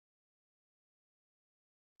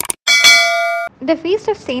The feast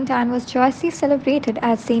of Saint Anne was joyously celebrated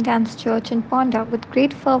at Saint Anne's Church in Ponda with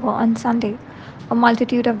great fervor on Sunday. A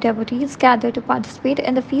multitude of devotees gathered to participate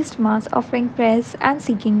in the feast mass, offering prayers and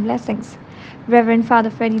seeking blessings. Reverend Fr.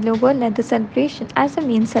 Freddy Lobo led the celebration as the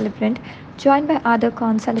main celebrant, joined by other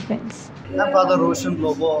con-celebrants. I'm Father Reverend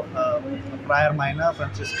Lobo, a prior minor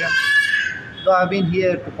Franciscan. Though I've been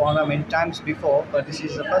here to Ponda many times before, but this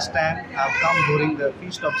is the first time I've come during the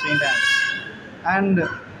Feast of Saint Anne's. And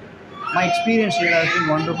my experience here has been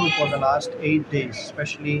wonderful for the last 8 days,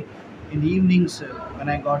 especially in the evenings when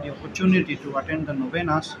I got the opportunity to attend the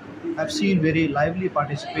novenas. I've seen very lively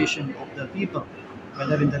participation of the people,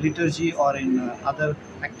 whether in the liturgy or in other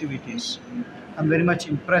activities. I'm very much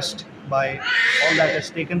impressed by all that has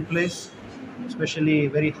taken place, especially a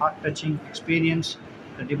very heart-touching experience.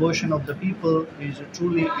 The devotion of the people is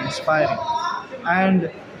truly inspiring.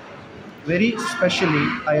 And very specially,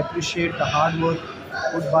 I appreciate the hard work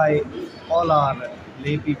put by all our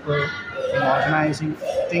lay people in organizing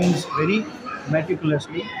things very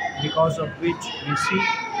meticulously, because of which we see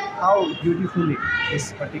how beautifully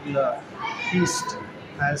this particular feast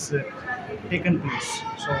has taken place.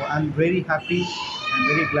 So I'm very happy and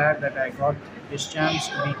very glad that I got this chance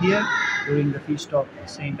to be here during the feast of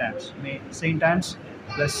Saint Anne's. May Saint Anne's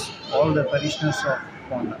bless all the parishioners of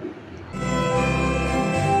Ponda.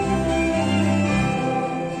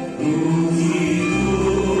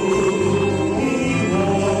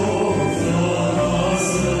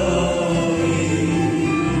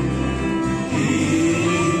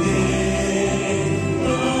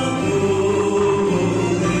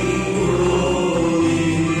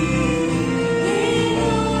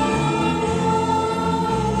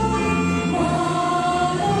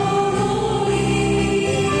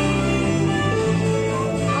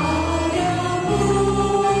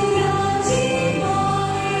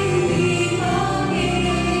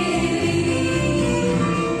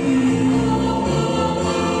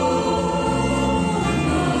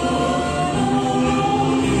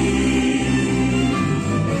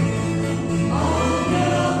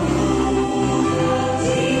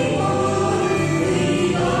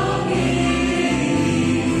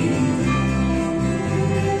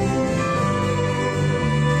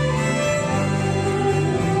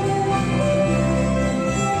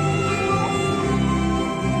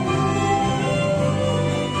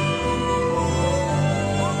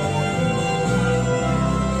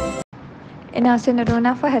 In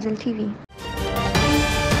Arsenarona for Herald TV.